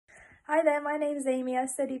Hi there, my name is Amy. I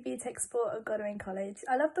study BTEC Sport at Godalming College.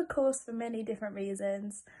 I love the course for many different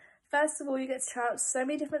reasons. First of all, you get to try out so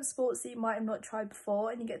many different sports that you might have not tried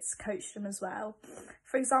before, and you get to coach them as well.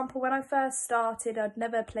 For example, when I first started, I'd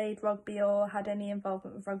never played rugby or had any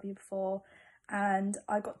involvement with rugby before, and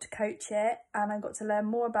I got to coach it and I got to learn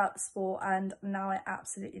more about the sport, and now I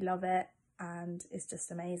absolutely love it and it's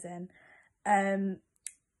just amazing.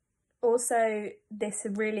 Also, this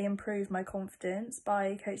really improved my confidence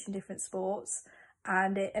by coaching different sports,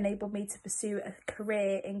 and it enabled me to pursue a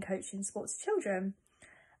career in coaching sports to children.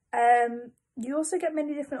 You also get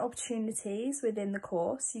many different opportunities within the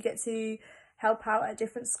course. You get to help out at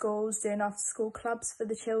different schools, doing after school clubs for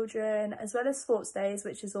the children, as well as sports days,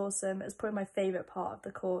 which is awesome. It's probably my favourite part of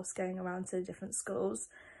the course, going around to different schools.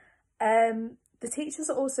 The teachers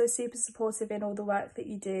are also super supportive in all the work that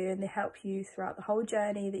you do, and they help you throughout the whole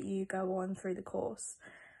journey that you go on through the course.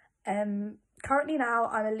 Currently now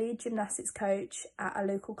I'm a lead gymnastics coach at a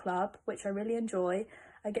local club, which I really enjoy.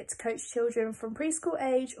 I get to coach children from preschool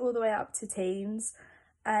age all the way up to teens,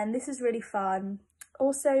 and this is really fun.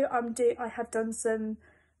 Also, I have done some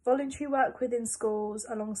voluntary work within schools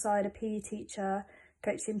alongside a PE teacher,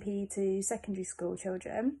 coaching PE to secondary school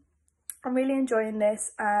children. I'm really enjoying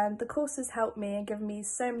this, and the course has helped me and given me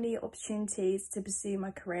so many opportunities to pursue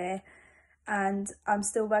my career, and I'm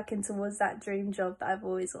still working towards that dream job that I've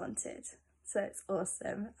always wanted. So it's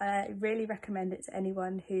awesome. I really recommend it to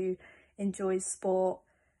anyone who enjoys sport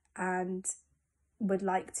and would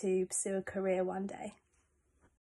like to pursue a career one day.